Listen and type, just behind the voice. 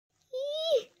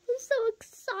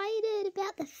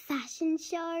at the fashion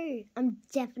show. I'm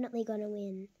definitely gonna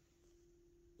win.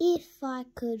 If I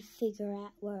could figure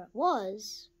out where it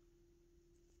was.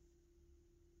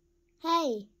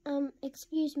 Hey,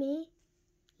 excuse me.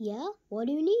 Yeah, what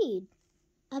do you need?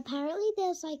 Apparently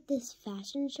there's like this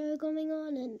fashion show going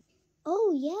on and...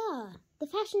 Oh yeah, the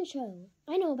fashion show.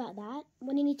 I know about that.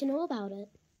 What do you need to know about it?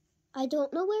 I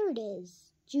don't know where it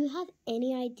is. Do you have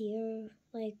any idea,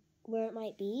 like, where it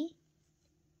might be?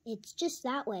 It's just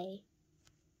that way.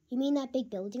 You mean that big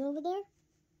building over there?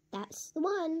 That's the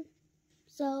one.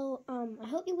 So, I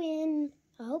hope you win.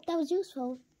 I hope that was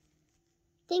useful.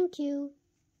 Thank you.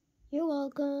 You're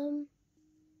welcome.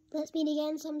 Let's meet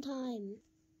again sometime.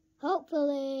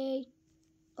 Hopefully.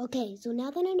 Okay, so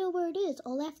now that I know where it is,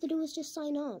 all I have to do is just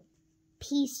sign up.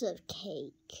 Piece of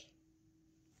cake.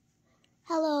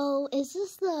 Hello, is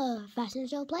this the fashion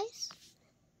show place?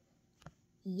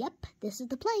 Yep, this is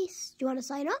the place. Do you want to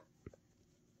sign up?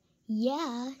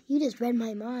 Yeah, you just read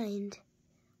my mind.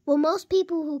 Well, most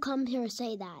people who come here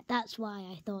say that. That's why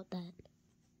I thought that.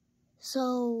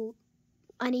 So,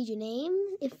 I need your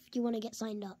name if you want to get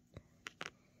signed up.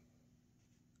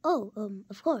 Oh,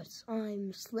 of course.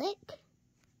 I'm Slick.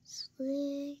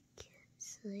 Slick.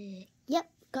 Yep,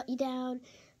 got you down.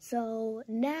 So,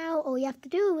 now all you have to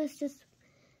do is just,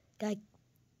 like,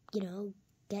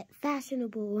 get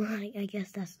fashionable. I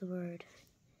guess that's the word.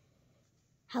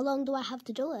 How long do I have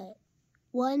to do it?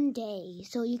 1 day,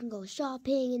 so you can go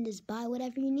shopping and just buy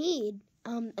whatever you need.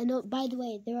 And by the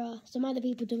way, there are some other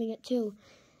people doing it too.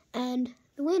 And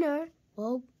the winner,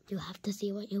 well, you have to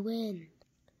see what you win.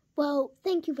 Well,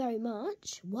 thank you very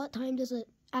much. What time does it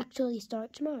actually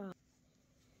start tomorrow?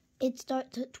 It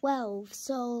starts at 12,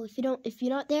 so if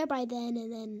you're not there by then,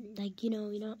 and then, like,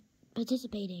 you're not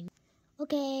participating.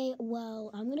 Okay,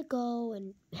 well, I'm gonna go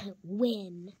and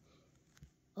win.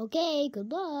 Okay,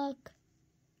 good luck.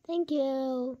 Thank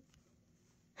you.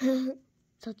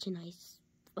 Such a nice,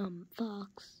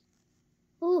 fox.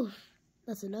 Oof,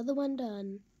 that's another one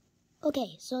done.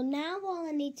 Okay, so now all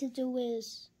I need to do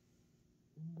is...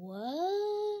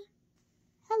 What?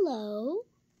 Hello?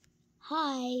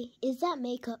 Hi, is that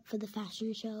makeup for the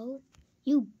fashion show?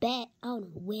 You bet I'll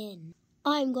win.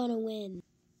 I'm gonna win.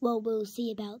 Well, we'll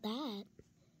see about that.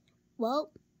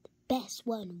 Well, the best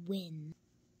one wins.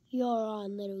 You're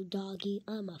on, little doggy.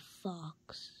 I'm a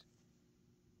fox.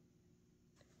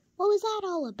 What was that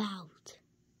all about?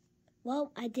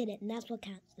 Well, I did it, and that's what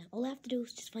counts now. All I have to do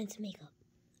is just find some makeup.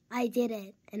 I did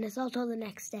it, and it's also the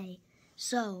next day.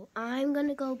 So, I'm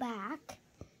gonna go back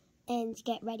and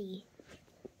get ready.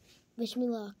 Wish me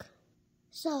luck.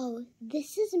 So,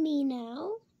 this is me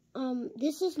now.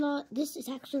 This is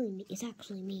actually me. It's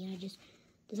actually me. I just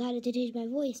decided to change my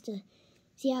voice to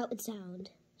see how it would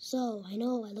sound. So, I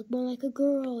know I look more like a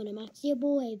girl and I'm actually a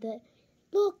boy, but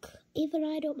look, even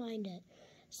I don't mind it.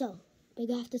 So, we're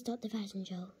gonna have to start the fashion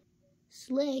show.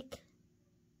 Slick.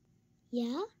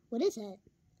 Yeah? What is it?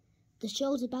 The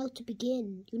show's about to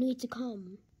begin. You need to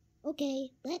come. Okay,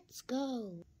 let's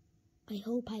go. I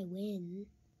hope I win.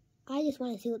 I just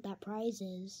want to see what that prize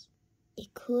is.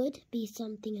 It could be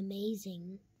something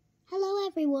amazing. Hello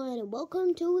everyone and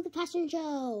welcome to the fashion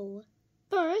show.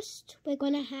 First, we're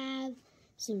gonna have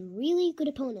some really good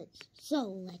opponents. So,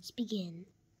 let's begin.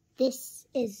 This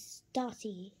is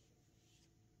Dottie.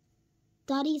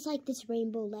 Dottie's like this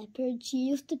rainbow leopard. She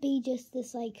used to be just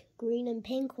this like green and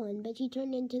pink one, but she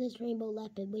turned into this rainbow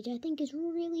leopard, which I think is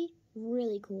really,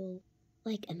 really cool.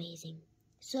 Like, amazing.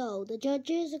 So, the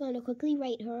judges are going to quickly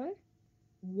rate her.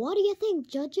 What do you think,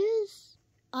 judges?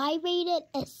 I rate it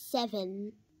a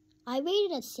 7. I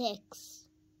rated a 6.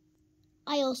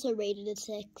 I also rated a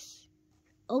 6.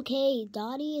 Okay,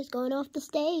 Dottie is going off the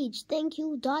stage. Thank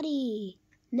you, Dottie.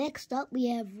 Next up, we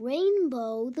have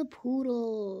Rainbow the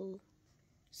Poodle.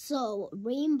 So,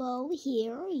 Rainbow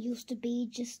here used to be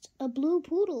just a blue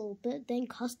poodle, but then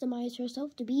customized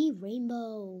herself to be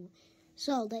Rainbow.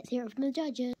 So, let's hear it from the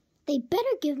judges. They better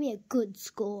give me a good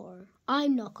score.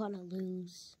 I'm not gonna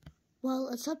lose. Well,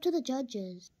 it's up to the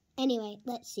judges. Anyway,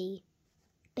 let's see.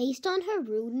 Based on her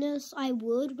rudeness, I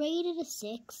would rate it a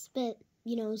 6, but,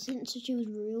 since she was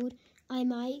rude, I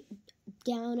might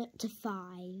down it to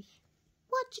 5.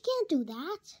 What? You can't do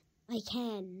that. I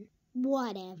can.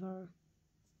 Whatever.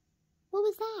 What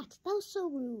was that? That was so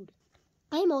rude.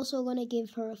 I'm also going to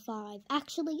give her a 5.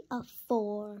 Actually, a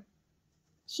 4.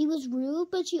 She was rude,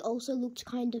 but she also looked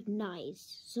kind of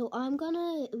nice. So I'm going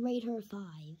to rate her a 5.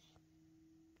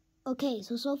 Okay,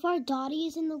 so far Dottie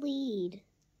is in the lead.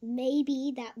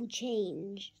 Maybe that will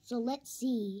change. So let's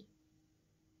see.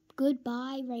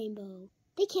 Goodbye, Rainbow.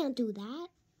 They can't do that.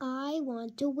 I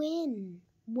want to win.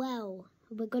 Well,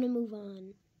 we're going to move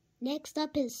on. Next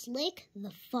up is Slick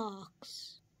the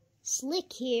Fox.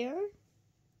 Slick here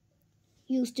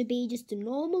used to be just a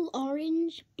normal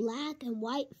orange, black, and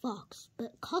white fox,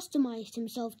 but customized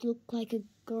himself to look like a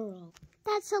girl.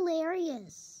 That's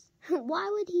hilarious. Why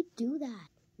would he do that?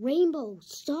 Rainbow,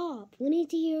 stop. We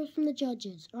need to hear from the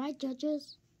judges. Alright,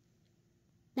 judges?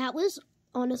 That was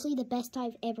honestly the best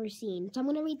I've ever seen, so I'm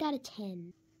going to rate that a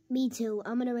 10. Me too.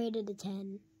 I'm going to rate it a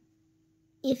 10.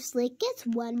 If Slick gets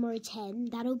one more 10,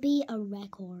 that'll be a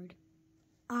record.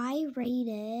 I rate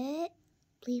it...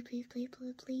 Please,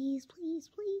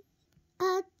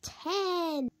 a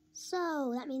 10.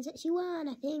 So, that means that she won,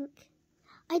 I think.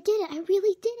 I did it. I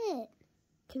really did it.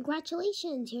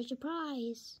 Congratulations. Here's your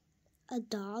prize. A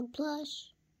dog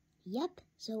plush. Yep.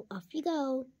 So, off you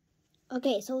go.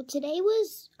 Okay, so today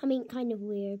was, kind of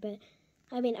weird, but,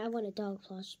 I want a dog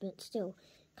plush, but still,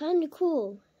 kind of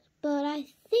cool. But I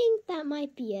think that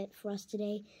might be it for us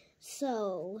today.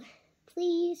 So,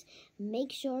 please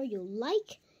make sure you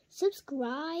like,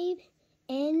 subscribe,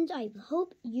 and I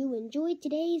hope you enjoyed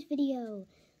today's video.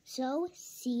 So,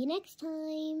 see you next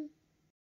time.